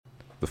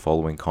The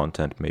following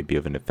content may be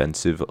of an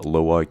offensive,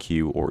 low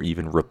IQ, or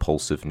even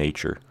repulsive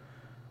nature.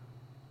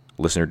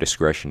 Listener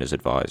discretion is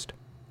advised.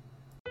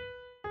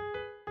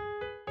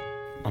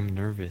 I'm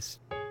nervous.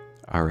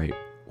 Alright,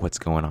 what's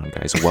going on,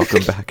 guys?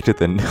 Welcome back to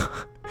the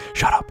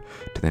Shut up!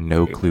 To the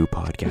No Clue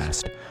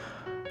podcast.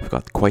 I've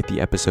got quite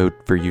the episode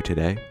for you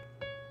today.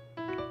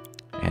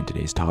 And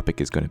today's topic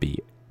is going to be,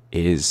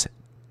 is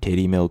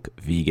titty milk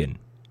vegan?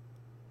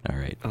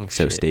 Alright,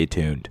 so shit. stay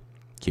tuned.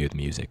 Cue the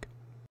music.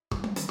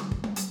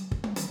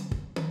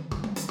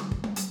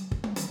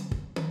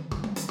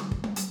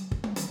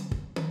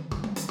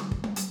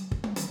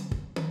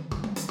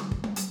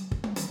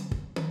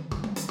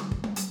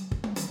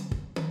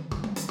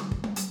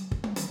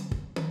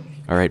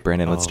 All right,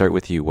 Brandon, let's start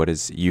with you.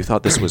 You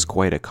thought this was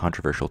quite a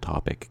controversial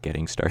topic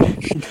getting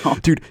started. No.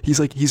 Dude,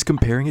 he's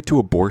comparing it to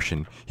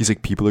abortion. He's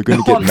like, people are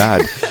going to No, get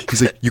mad.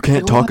 He's like, you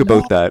can't talk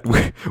about that.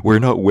 We're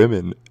not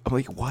women. I'm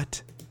like,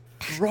 what?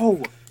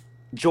 Bro,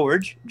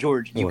 George,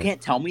 you What? can't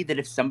tell me that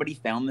if somebody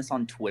found this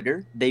on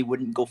Twitter, they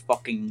wouldn't go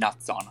fucking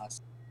nuts on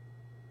us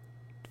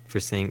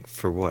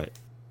For what?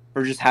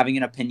 for just having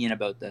an opinion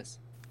about this.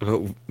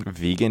 About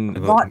Vegan,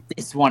 About- Not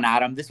this one,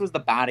 Adam. This was the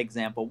bad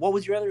example. What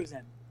was your other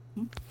example?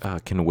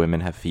 can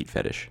women have foot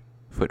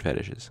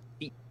fetishes?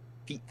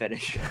 Feet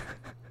fetish.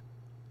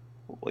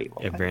 Wait,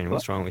 what? yeah, Brandon,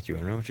 what's wrong with you? I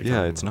don't know what you're Yeah,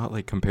 talking it's about. not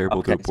like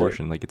comparable to Okay, sorry.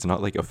 abortion. Like, it's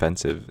not like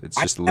offensive. It's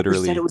I just never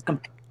literally said it was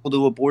comparable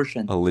to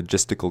abortion. a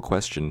logistical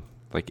question.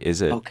 Like,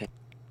 is it? Okay.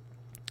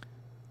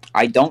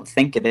 I don't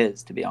think it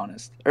is, to be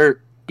honest.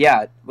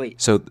 Yeah,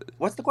 wait. So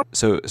What's the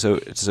question? So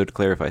to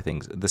clarify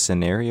things, the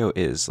scenario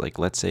is like,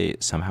 let's say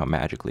somehow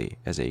magically,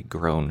 as a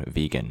grown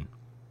vegan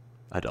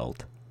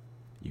adult,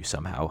 you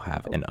somehow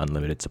have an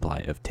unlimited supply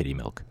of titty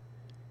milk.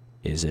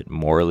 Is it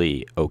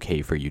morally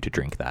okay for you to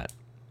drink that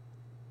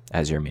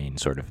as your main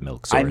sort of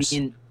milk source? I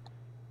mean,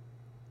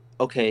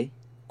 okay,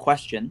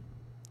 question.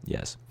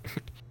 Yes.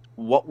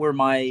 What were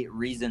my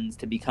reasons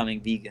to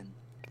becoming vegan?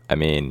 I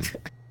mean,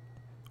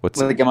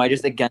 Like, am I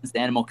just against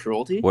animal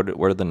cruelty? what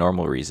are the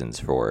normal reasons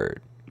for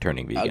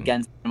turning vegan?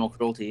 Against animal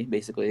cruelty,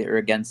 basically, or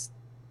against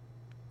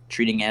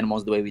treating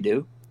animals the way we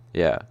do.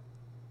 Yeah.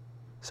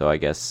 So I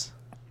guess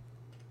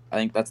I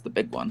think that's the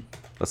big one.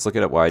 let's look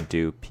at why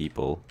do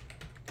people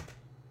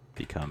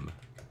become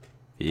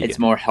vegan? It's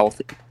more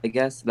healthy, I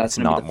guess. That's It's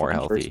gonna be not the more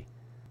fucking first- healthy.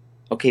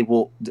 Okay,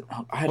 well,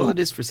 I Well, don't. it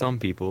is for some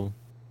people.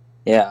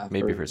 Yeah,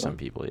 Maybe for some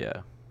people,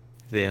 yeah.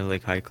 If they have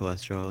like high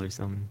cholesterol or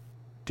something.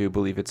 Do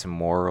believe it's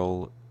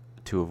immoral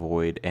to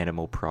avoid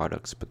animal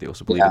products, but they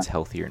also believe Yeah. it's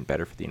healthier and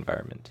better for the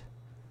environment.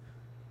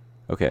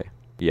 Okay.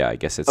 Yeah, I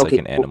guess it's Okay, like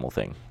an cool. animal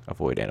thing.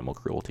 Avoid animal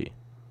cruelty.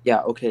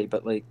 Yeah, okay,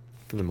 but like,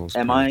 For the most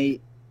am part. I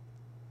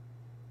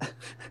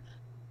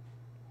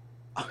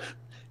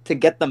to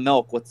get the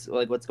milk? What's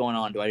going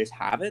on? Do I just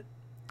have it?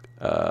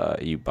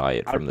 You buy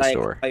it How from do the I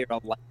store. acquire a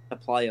life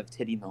supply of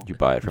titty milk? You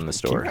buy it from the Can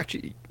you store.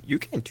 actually, you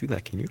can't do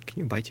that. Can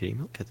you buy titty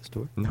milk at the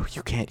store? No,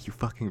 you can't. You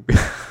fucking.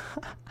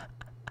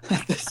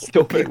 At the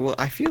store. Okay, well,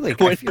 I feel like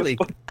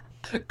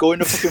Go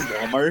into fucking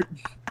Walmart,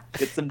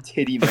 get some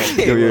titty milk.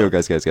 Okay, yo, well,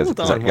 guys, hold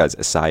on, guys.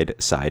 A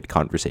side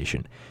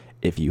conversation.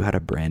 If you had a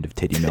brand of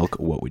titty milk,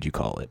 what would you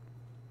call it?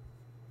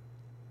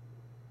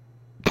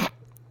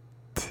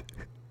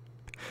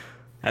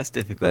 That's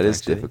difficult. That is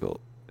actually.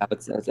 difficult.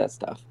 That's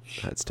tough.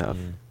 That's tough.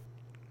 Yeah.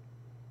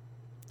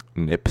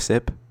 Nip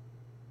sip.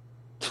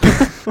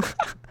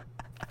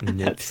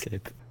 Nip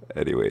sip.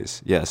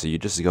 Anyways, yeah. So you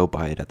just go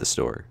buy it at the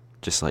store,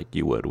 just like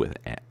you would with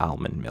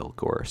almond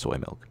milk or soy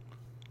milk.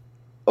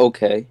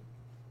 Okay,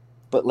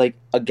 but like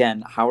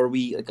again, how are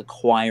we like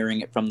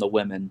acquiring it from the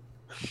women?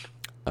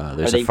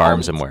 There's Are a they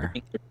farm somewhere.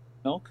 volunteering their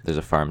milk? There's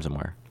a farm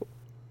somewhere.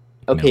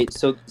 Okay,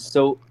 Milk.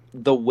 so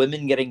the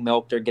women getting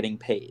milked are getting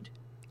paid.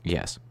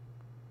 Yes.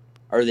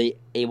 Are they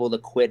able to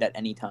quit at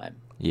any time?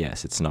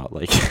 Yes, it's not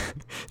like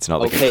it's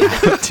not like Okay. a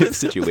captive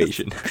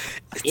situation.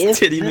 If-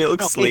 Titty no, milk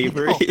no,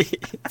 slavery.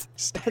 Like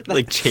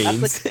That's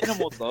chains. like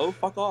animals though.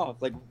 Fuck off.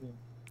 Like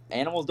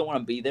animals don't want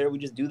to be there. We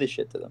just do this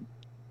shit to them.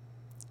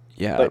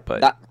 Yeah, but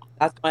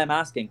That's why I'm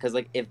asking, because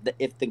like if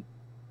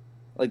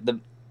the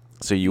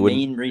so you wouldn't.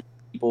 main reason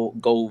people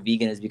go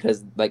vegan is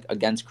because like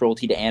against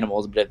cruelty to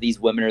animals, but if these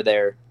women are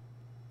there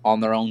on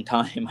their own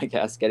time, I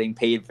guess, getting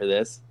paid for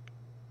this,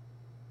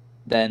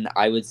 then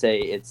I would say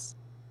it's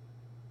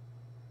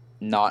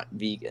not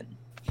vegan.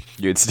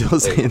 You'd still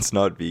say Wait. it's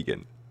not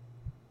vegan.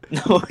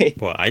 No wait.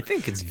 Well, I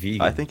think it's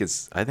vegan. I think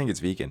it's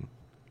vegan.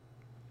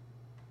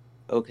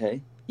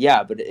 Okay.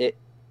 Yeah,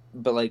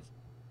 but like,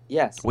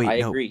 yes, Wait, I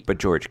no, agree. but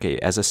George, okay,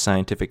 as a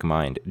scientific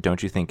mind,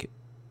 don't you think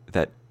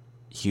that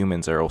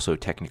humans are also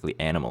technically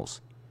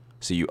animals?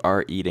 So you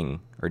are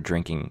eating or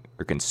drinking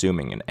or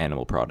consuming an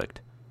animal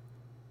product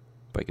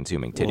by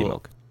consuming titty Well,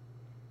 milk.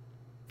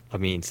 I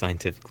mean,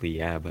 scientifically,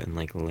 yeah, but in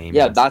like layman's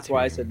Yeah, that's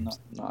why I said terms,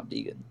 not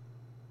vegan.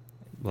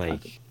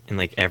 Like in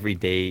like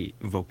everyday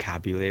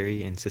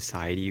vocabulary in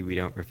society, we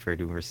don't refer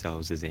to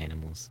ourselves as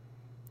animals.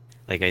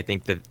 Like I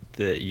think that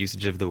the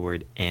usage of the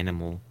word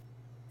animal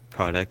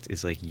product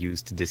is like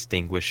used to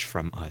distinguish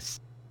from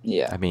us.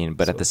 Yeah. I mean,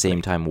 but So at the it's same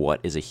like- time, what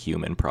is a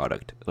human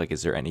product? Like,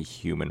 is there any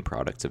human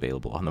products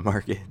available on the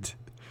market?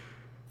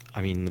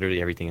 I mean,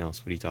 literally everything else.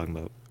 What are you talking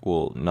about?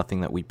 Well,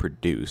 nothing that we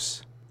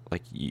produce.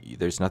 Like,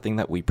 there's nothing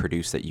that we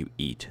produce that you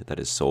eat that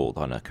is sold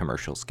on a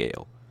commercial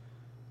scale.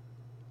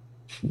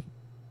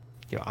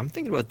 Yo, I'm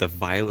thinking about the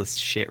vilest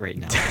shit right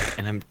now,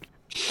 and I'm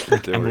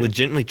Don't I'm worry.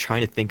 legitimately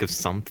trying to think of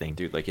something.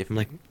 Dude, like, if I'm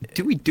like,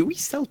 do we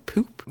sell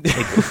poop?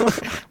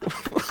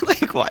 Like,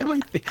 like why am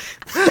I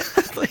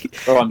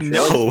like, Bro, I'm sure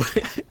no.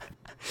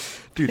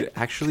 dude,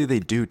 actually, they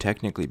do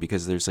technically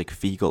because there's like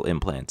fecal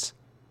implants.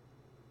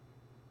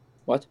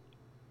 What?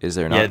 Is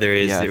there not? Yeah, there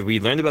is. Yeah, We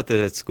learned about that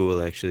at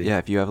school, actually. yeah,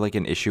 if you have like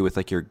an issue with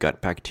like your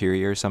gut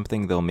bacteria or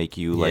something, they'll make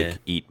you Yeah. like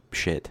eat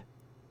shit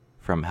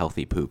from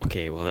healthy poop.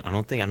 Okay, well, I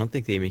don't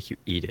think they make you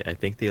eat it. I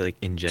think they like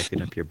inject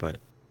it up your butt.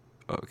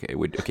 Okay,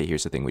 okay,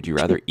 here's the thing. Would you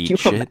rather you eat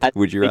shit? imagine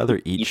Would you if rather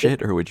you eat eat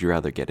shit or would you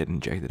rather get it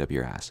injected up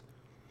your ass?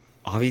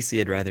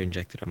 Obviously, I'd rather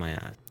inject it up my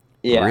ass.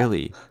 Yeah.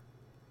 Really?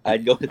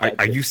 I'd go with Are, that.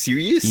 are shit. you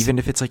serious? Even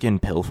if it's like in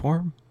pill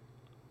form?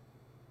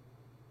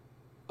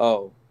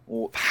 Oh.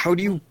 Well, How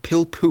do you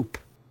pill poop?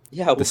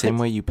 yeah. The same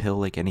what? way you pill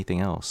like anything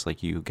else.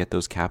 Like you get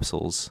those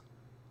capsules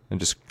and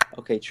just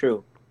Okay,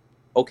 true.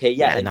 Okay,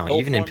 yeah. Yeah, no,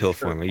 even in pill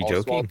form, are you I'll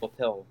joking? swallow a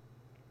pill.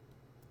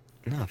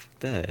 No, fuck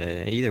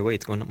that. Either way,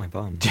 it's going up my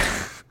bum.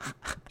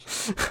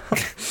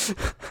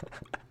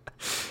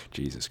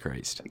 Jesus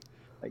Christ.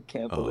 I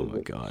can't Oh believe my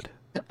it. god.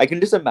 I can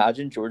just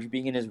imagine George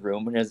being in his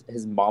room and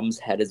his mom's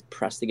head is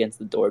pressed against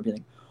the door, being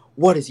like,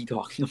 "What is he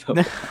talking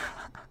about?"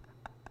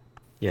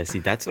 Yeah, see,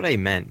 that's what I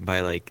meant by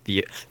like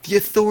the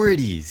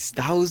authorities.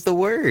 That was the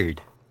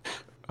word.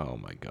 Oh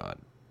my god.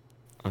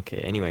 Okay,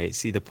 anyway,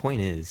 see, the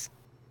point is,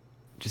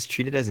 just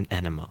treat it as an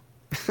enema.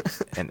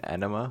 An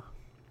enema?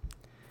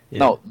 Yeah.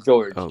 No,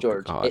 George, Oh,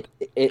 George. God.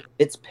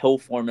 It's pill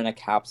form in a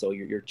capsule.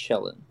 You're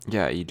chilling.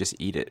 Yeah, you just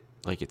eat it.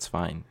 Like it's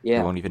fine. Yeah.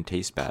 It won't even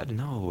taste bad.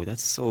 No,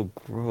 that's so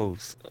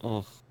gross.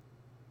 Oh,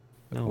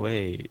 no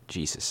way.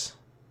 Jesus.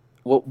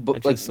 What? I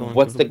But like, just don't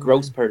what's the know.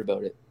 gross part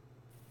about it?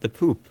 The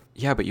poop.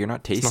 Yeah, but you're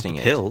not It's not tasting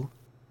the it. pill.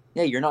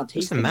 Yeah, you're not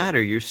Doesn't tasting it.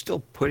 matter. You're still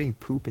putting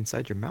poop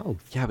inside your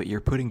mouth. Yeah, but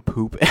you're putting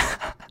poop.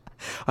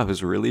 I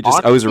was really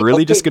just Honestly,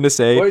 okay, gonna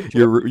say George,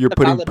 you're that's a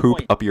putting valid poop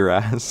point. up your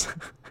ass.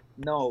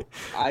 No,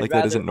 I'd Like, that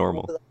rather isn't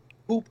normal.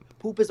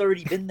 Poop has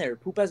already been there.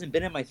 Poop hasn't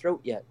been in my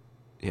throat yet.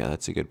 Yeah,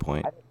 that's a good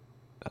point.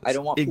 I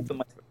don't want Big- poop in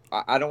my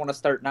throat. I don't want to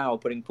start now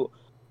putting poop.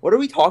 What are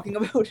we talking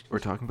about? We're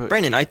talking about.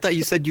 Brandon, I thought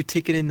you said you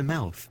take it in the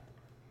mouth.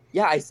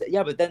 Yeah, I said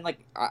yeah, but then like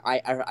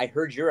I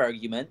heard your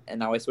argument and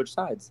now I switched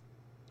sides.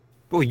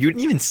 Well, you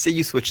didn't even say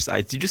you switched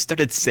sides. You just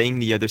started saying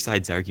the other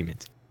side's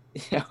argument.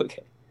 Yeah,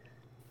 okay.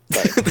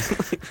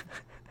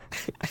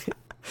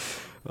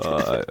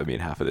 Sorry. I mean,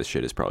 half of this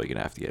shit is probably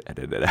gonna have to get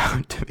edited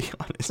out. To be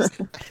honest,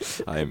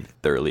 I'm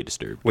thoroughly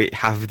disturbed. Wait,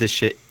 have this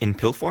shit in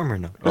pill form or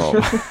no? Oh,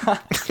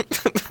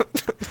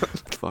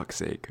 fuck's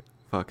sake!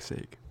 Fuck's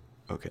sake!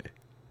 Okay.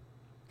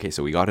 Okay,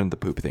 so we got into the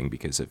poop thing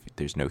because of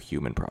there's no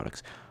human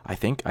products. I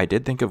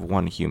did think of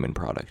one human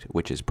product,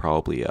 which is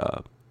probably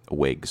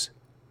wigs.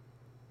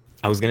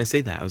 I was gonna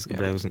say that. Yeah,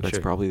 but I wasn't that's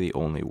sure. probably the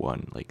only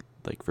one. Like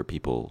for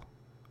people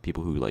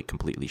who like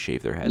completely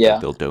shave their heads, Yeah.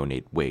 like, they'll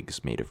donate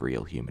wigs made of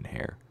real human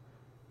hair.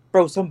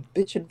 Bro, some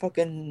bitch in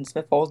fucking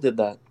Smith Falls did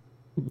that.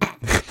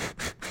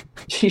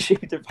 She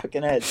shaved her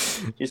fucking head.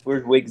 She just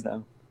wears wigs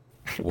now.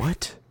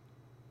 What?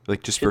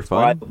 Like just for Shit's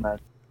fun? wild, man.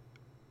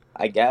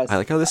 I guess. I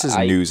like how this is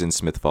I- news in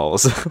Smith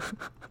Falls.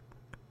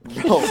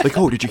 Bro, Like,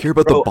 oh, did you hear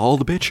about Bro. the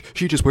bald bitch?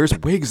 She just wears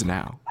wigs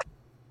now.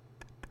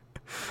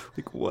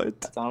 Like,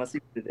 what? that's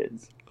honestly what it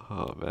is.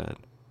 Oh, man.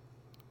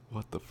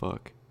 What the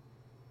fuck?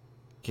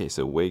 Okay,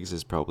 so wigs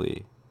is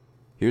probably...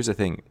 Here's the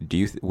thing. Do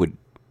you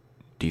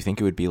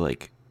think it would be,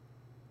 like,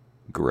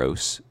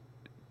 gross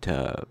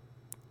to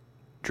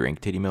drink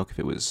titty milk if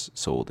it was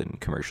sold in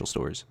commercial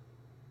stores?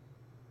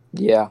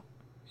 Yeah.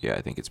 Yeah,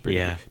 I think it's pretty...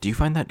 Yeah. Do you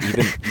find that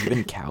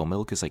even cow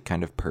milk is, like,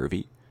 kind of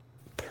pervy?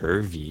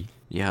 Pervy.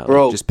 Yeah,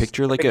 Bro, like, just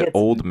picture like an it's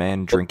old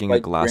man drinking a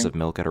like glass drink- of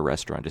milk at a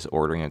restaurant, just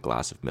ordering a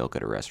glass of milk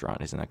at a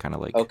restaurant. Isn't that kind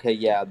of like, Okay,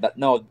 yeah.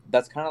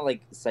 That's kind of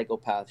like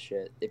psychopath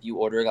shit. If you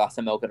order a glass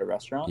of milk at a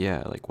restaurant,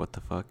 yeah, like what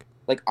the fuck?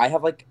 like I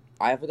have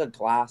a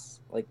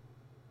glass like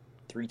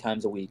 3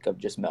 times a week of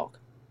just milk,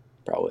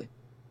 probably.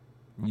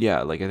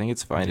 Yeah, like I think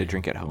it's fine to Yeah.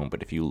 drink at home,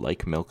 but if you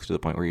like milk to the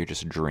point where you're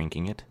just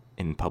drinking it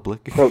in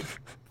public, Bro.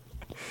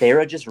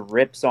 Sarah just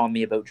rips on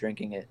me about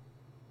drinking it.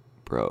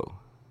 bro.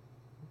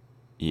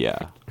 Yeah.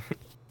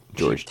 She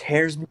George,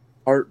 tears me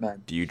apart,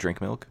 man. do you drink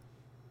milk?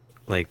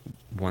 Like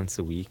once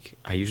a week.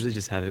 I usually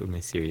just have it with my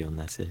cereal and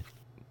that's it.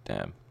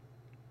 Damn.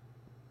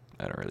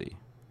 I don't really.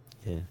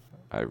 Yeah.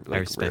 I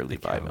like respect rarely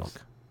the buy cows. milk.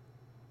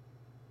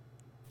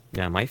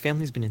 Yeah, my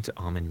family's been into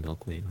almond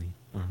milk lately.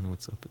 I don't know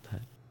what's up with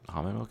that.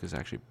 Almond milk is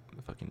actually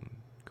fucking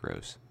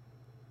gross,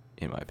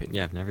 in my opinion.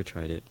 Yeah, I've never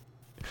tried it.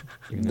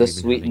 Even though The we've been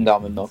sweetened having it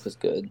almond once. milk is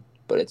good,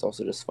 but it's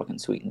also just fucking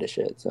sweetened to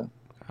shit. So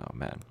Oh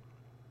man.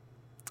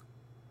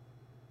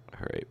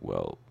 All right.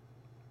 Well.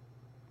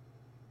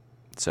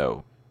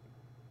 So,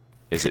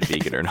 is it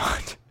vegan or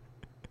not?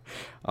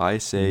 I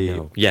say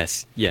No.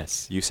 Yes.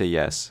 Yes. you say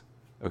yes.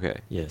 Okay.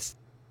 Yes.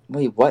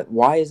 Wait, what?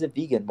 Why is it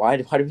vegan? Why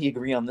do we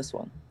agree on this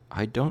one?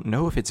 I don't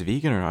know if it's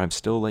vegan or not. I'm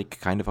still like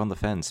kind of on the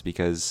fence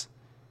because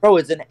Bro,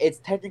 it's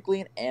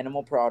technically an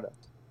animal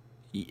product.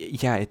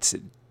 yeah, it's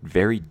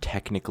very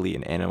technically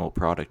an animal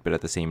product, but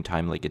at the same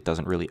time, like it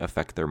doesn't really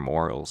affect their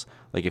morals.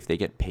 Like if they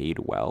get paid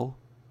well,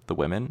 the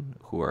women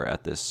who are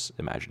at this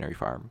imaginary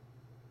farm,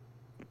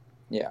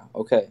 Yeah,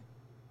 okay.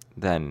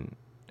 then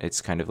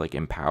it's kind of like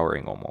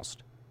empowering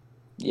almost.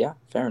 Yeah,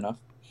 fair enough.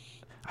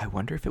 I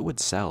wonder if it would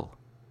sell.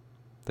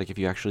 Like if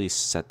you actually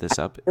set this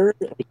up. Sure,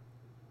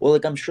 well,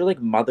 like I'm sure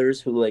like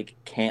mothers who like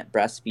can't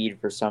breastfeed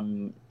for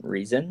some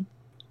reason,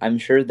 I'm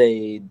sure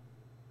they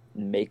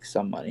make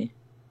some money.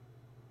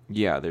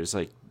 Yeah,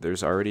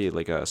 there's already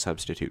like a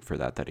substitute for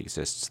that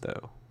exists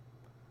though.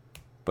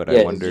 But Yeah, I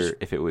it's wonder just-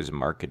 if it was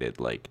marketed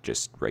like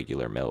just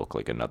regular milk,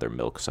 like another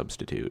milk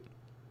substitute.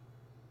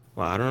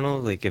 Well, I don't know,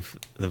 like if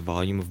the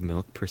volume of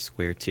milk per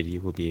square titty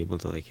will be able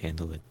to like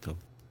handle it though.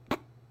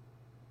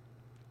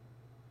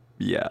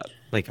 Yeah.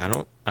 Like I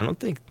don't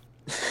think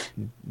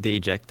they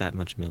eject that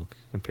much milk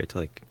compared to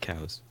like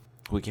cows.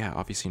 Well, yeah,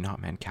 obviously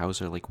not, man.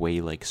 Cows are like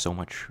way like so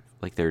much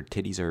like their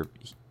titties are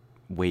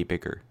way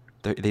bigger.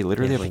 They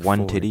literally Yeah, have like one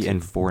 4 titty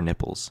and too. 4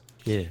 nipples.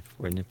 Yeah,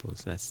 4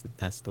 nipples. That's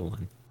the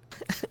one.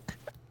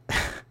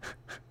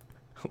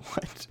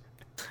 What?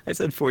 I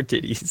said 4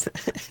 titties.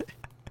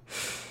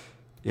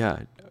 Yeah,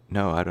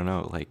 no, I don't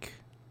know. Like,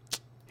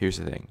 here's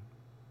the thing.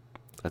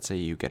 Let's say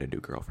you get a new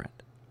girlfriend,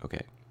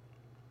 okay?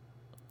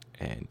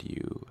 And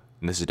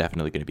this is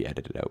definitely going to be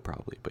edited out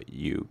probably, but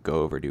you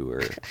go over to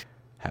her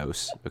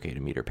house, okay, to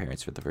meet her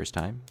parents for the first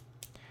time,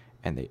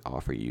 and they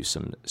offer you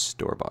some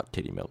store-bought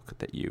titty milk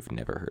that you've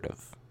never heard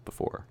of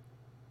before.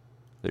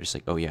 They're just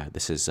like, oh yeah,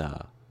 this is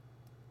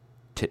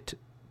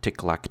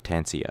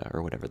Ticlactansia,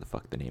 or whatever the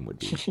fuck the name would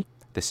be.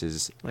 This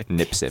is Like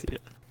Nipsip.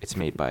 It's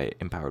made by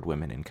empowered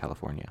women in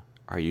California.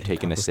 Are you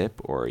taking a Empowered.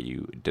 sip or are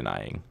you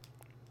denying?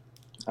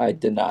 I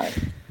deny.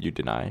 You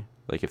deny?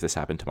 Like if this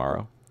happened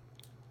tomorrow?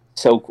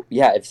 So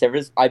yeah, if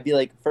Sarah's, I'd be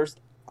like first.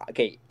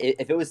 Okay,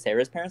 if it was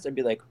Sarah's parents, I'd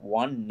be like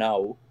one,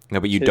 no. No,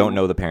 but you Two. don't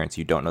know the parents.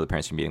 You don't know the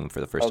parents. You're meeting them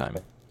for the first time.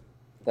 Okay.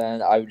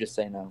 Then I would just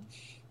say no.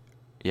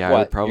 Yeah, I What?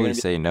 would You're probably gonna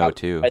be say like, no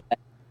too.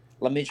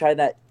 Let me try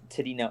that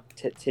titty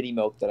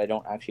milk that I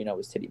don't actually know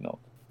is titty milk.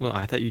 Well,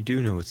 I thought you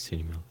do know it's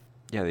titty milk.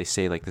 Yeah, they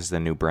say like this is the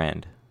new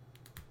brand.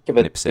 Yeah,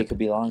 but Nipsip. they could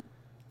be lying.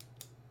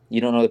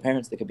 You don't know the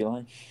parents; they could be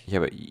lying. Yeah,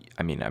 but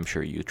I mean, I'm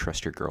sure you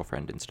trust your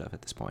girlfriend and stuff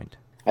at this point.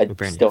 I'd Well,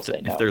 Brandon, still if,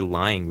 say no. if they're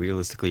lying,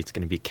 realistically, it's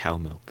gonna be cow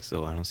milk.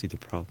 So I don't see the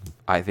problem.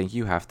 I think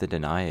you have to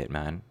deny it,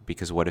 man.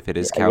 Because what if it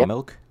is Yeah, cow yeah.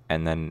 milk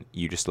and then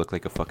you just look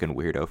like a fucking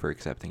weirdo for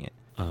accepting it?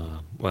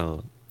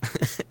 Well,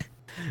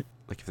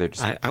 Like if they're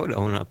just I would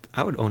own up.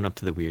 I would own up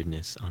to the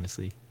weirdness.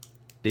 Honestly,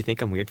 they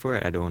think I'm weird for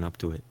it. I'd own up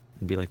to it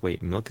and be like,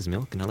 wait, milk is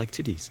milk, and I like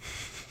titties.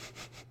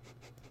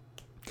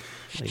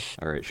 Like,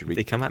 all right, should if we?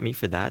 they come at me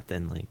for that,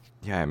 then like,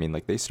 Yeah, I mean,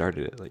 like they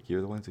started it. Like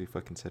you're the ones who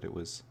fucking said it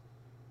was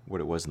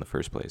what it was in the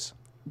first place.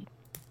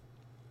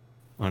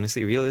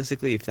 honestly,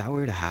 realistically, if that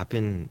were to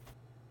happen,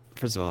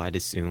 first of all, I'd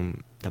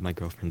assume that my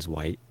girlfriend's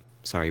white.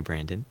 Sorry,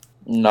 Brandon.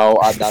 No,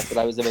 that's what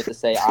I was about to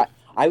say.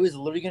 I was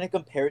literally gonna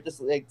compare it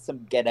to like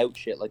some Get Out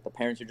shit. Like the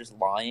parents are just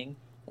lying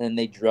and then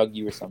they drug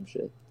you or some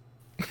shit.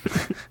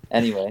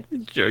 Anyway,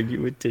 Drug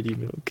you with titty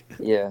milk.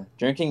 yeah,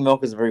 drinking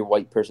milk is a very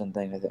white person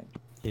thing. I think.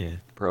 Yeah.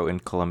 Bro, in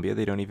Colombia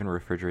they don't even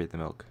refrigerate the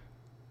milk.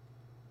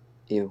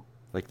 Ew.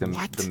 Like the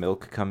What?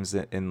 milk comes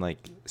in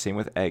like same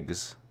with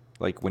eggs.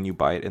 Like when you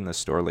buy it in the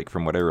store, like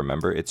from what I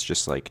remember, it's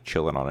just like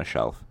chilling on a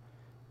shelf,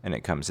 and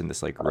it comes in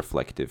this like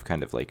reflective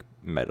kind of like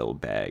metal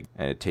bag,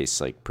 and it tastes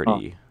like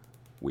pretty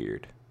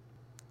weird.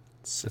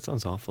 That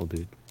sounds awful,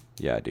 dude.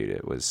 Yeah,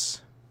 dude,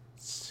 it's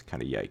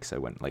kind of yikes. I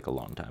went like a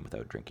long time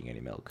without drinking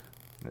any milk.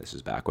 And this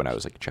is back when I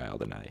was like a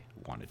child and I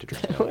wanted to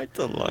drink I milk. went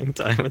a long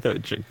time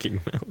without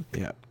drinking milk.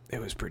 Yeah, it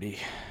was pretty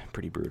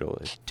brutal.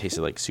 It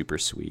tasted like super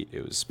sweet.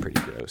 It was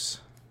pretty gross.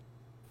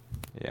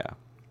 Yeah.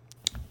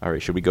 All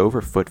right, should we go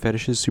over foot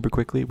fetishes super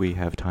quickly? We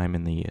have time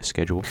in the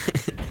schedule.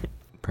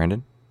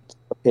 Brandon?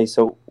 Okay,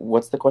 so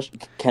what's the question?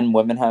 Can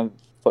women have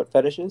foot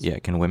fetishes? Yeah,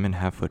 can women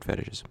have foot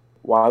fetishes?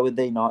 Why would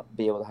they not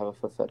be able to have a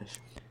foot fetish?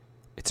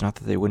 It's not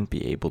that they wouldn't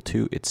be able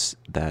to, it's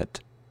that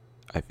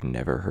I've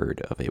never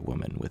heard of a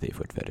woman with a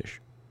foot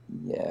fetish.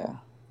 Yeah,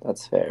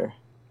 that's fair.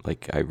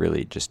 Like, I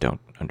really just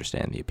don't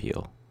understand the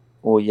appeal.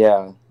 Well,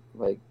 yeah,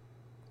 like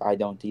I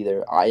don't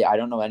either. I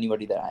don't know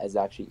anybody that is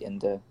actually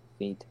into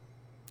feet.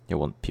 Yeah,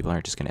 well, people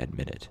aren't just going to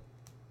admit it.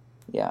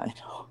 Yeah, I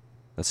know.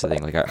 That's the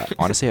thing. Like,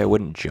 honestly, I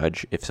wouldn't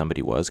judge if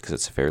somebody was, because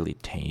it's a fairly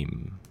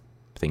tame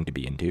thing to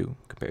be into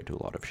compared to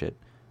a lot of shit.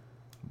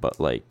 But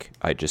like,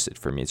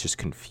 for me, it's just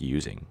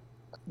confusing.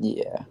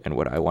 Yeah. And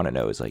what I want to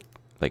know is like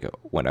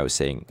when I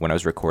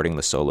was recording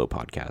the solo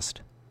podcast,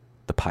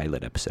 the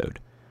pilot episode,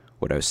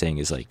 what I was saying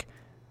is like,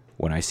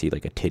 when I see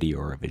like a titty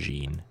or a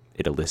vagine,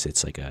 it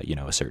elicits like a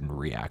certain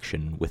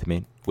reaction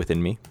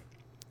within me.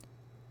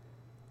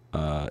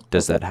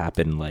 Does Okay. that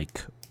happen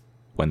like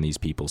when these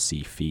people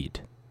see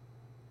feet?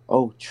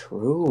 Oh,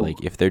 true.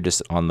 Like, if they're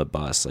just on the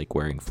bus, like,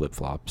 wearing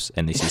flip-flops,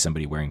 and they see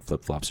somebody wearing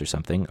flip-flops or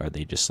something, are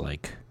they just,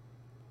 like,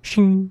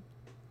 shing,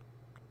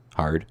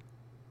 hard?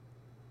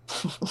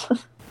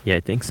 Yeah, I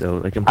think so.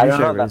 Like, I'm I pretty don't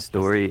sure I know read a that-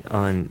 story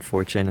on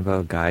 4chan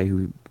about a guy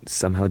who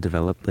somehow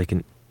developed like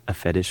a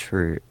fetish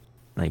for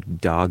like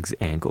dogs'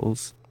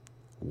 ankles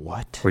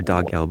What? or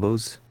dog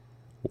elbows.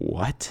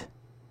 What?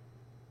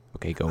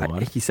 Okay, go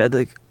on. He said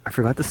like I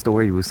forgot the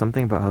story. It was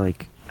something about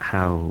like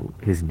how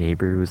his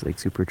neighbor was like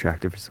super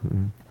attractive or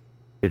something.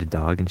 He had a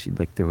dog and she'd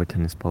like throw a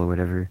tennis ball or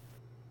whatever.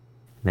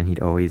 Then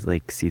he'd always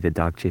like see the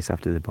dog chase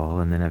after the ball,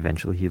 and then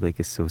eventually he like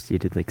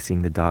associated like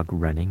seeing the dog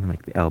running,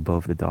 like the elbow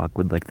of the dog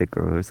with like the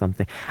girl or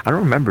something. I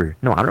don't remember.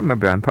 No, I don't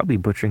remember. I'm probably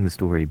butchering the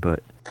story,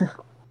 but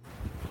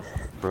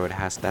Bro,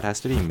 that has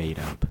to be made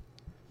up.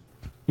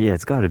 yeah,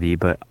 it's got to be.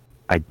 But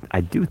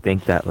I do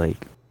think that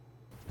like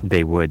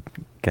they would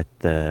get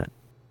the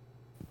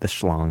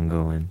schlong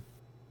going.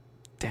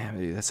 Damn,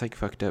 dude, that's like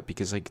fucked up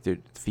because like their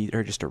feet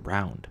are just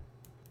around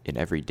in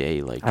every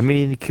day. Like, I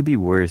mean, it could be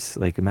worse.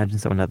 Like imagine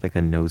someone had like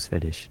a nose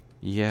fetish.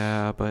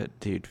 yeah, but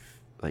dude,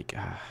 like,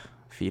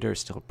 feet are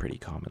still pretty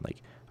common.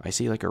 Like, I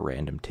see like a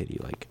random titty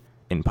like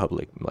in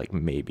public, like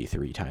maybe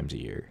 3 times a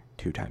year,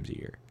 2 times a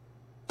year.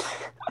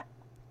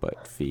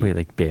 But feet, Wait,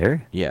 like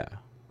bear? yeah.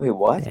 Wait,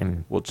 what?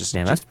 Damn, Well, just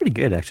damn, that's pretty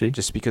good actually.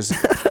 just because of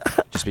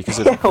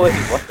Wait,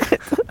 what?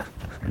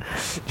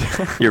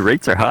 Your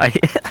rates are high.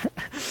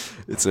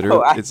 it's literally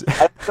Oh, I it's don't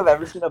think I've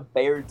ever seen a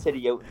bear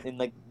titty out in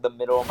like the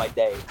middle of my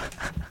day.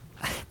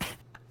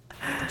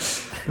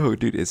 oh,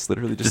 dude, it's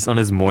literally Just on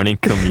his morning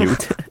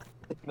commute.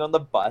 Sitting on the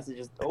bus,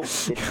 it's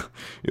just titty.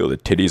 Yo, the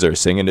titties are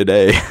singing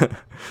today.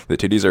 The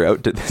titties are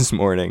out this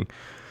morning.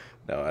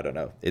 No, I don't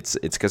know. It's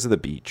because of the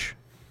beach.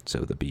 So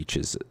the beach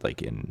is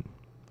like in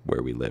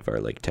where we live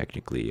are like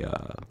technically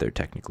they're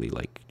technically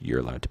like you're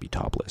allowed to be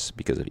topless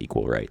because of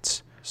equal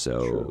rights.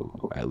 So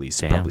True. at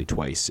least Damn. probably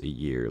twice a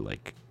year,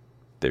 like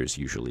there's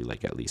usually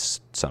like at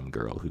least some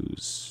girl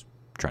who's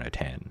trying to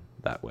tan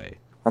that way.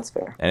 That's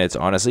fair. And it's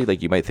honestly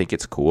like you might think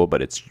it's cool,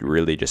 but it's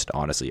really just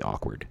honestly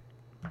awkward.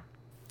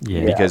 Yeah.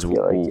 Yeah. Because I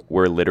feel like-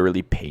 we're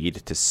literally paid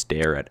to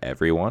stare at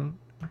everyone,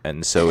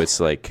 and so it's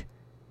like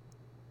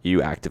you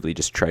actively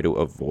just try to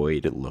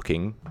avoid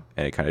looking,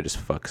 and it kind of just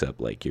fucks up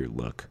like your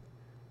look.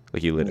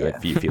 Like you literally, Yeah.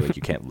 you feel like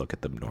you can't look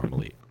at them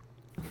normally.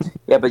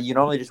 Yeah, but you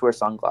normally just wear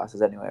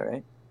sunglasses anyway,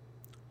 right?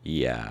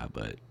 Yeah,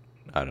 but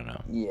I don't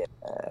know. Yeah.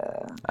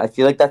 I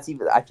feel like that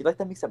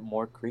makes it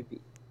more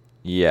creepy.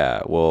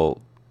 Yeah,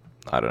 well,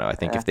 I don't know. I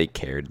think Yeah. if they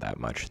cared that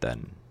much,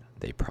 then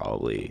they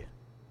probably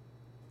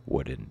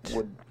wouldn't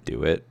Would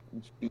do it.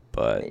 be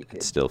But naked.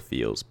 it still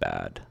feels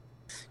bad.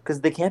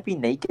 Because they can't be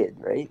naked,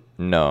 right?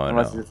 No,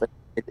 Unless no.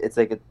 it's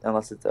like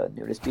unless it's a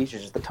nudist beach,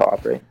 it's just the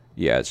top, right?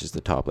 Yeah, it's just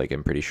the top. Like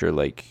I'm pretty sure,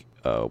 like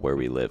where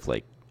we live,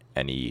 like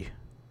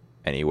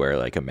anywhere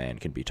like a man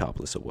can be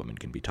topless, a woman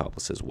can be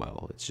topless as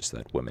well. It's just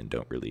that women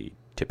don't really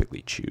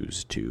typically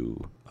choose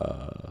to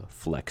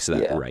flex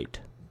that Yeah. right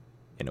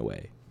in a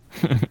way.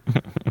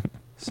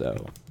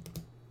 So,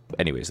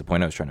 anyways, the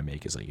point I was trying to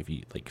make is like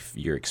if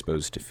you're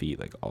exposed to feet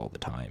like all the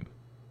time.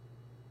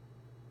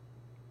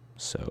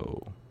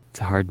 So,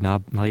 It's a hard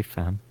knob life,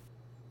 fam.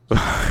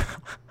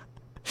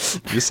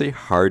 did you say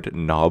hard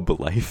knob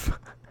life?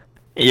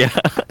 Yeah.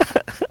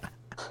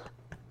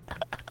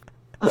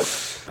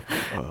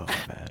 Oh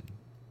man,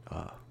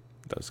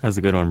 that was That's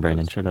a good one,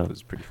 Brandon. That Shut up.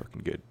 was pretty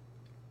fucking good.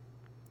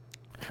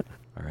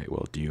 All right.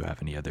 Well, do you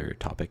have any other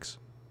topics?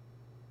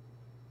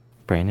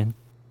 Brandon?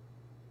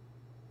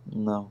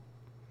 No.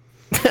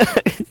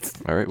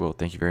 All right. Well,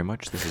 thank you very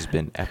much. This has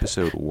been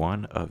episode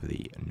 1 of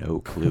the No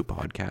Clue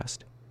podcast.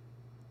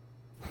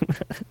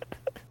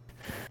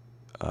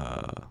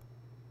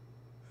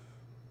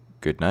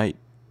 Good night.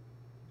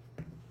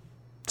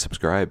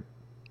 Subscribe.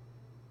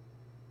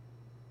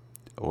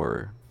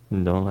 Or,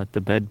 Don't let the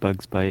bed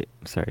bugs bite.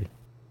 Sorry.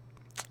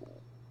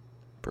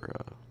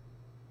 bruh.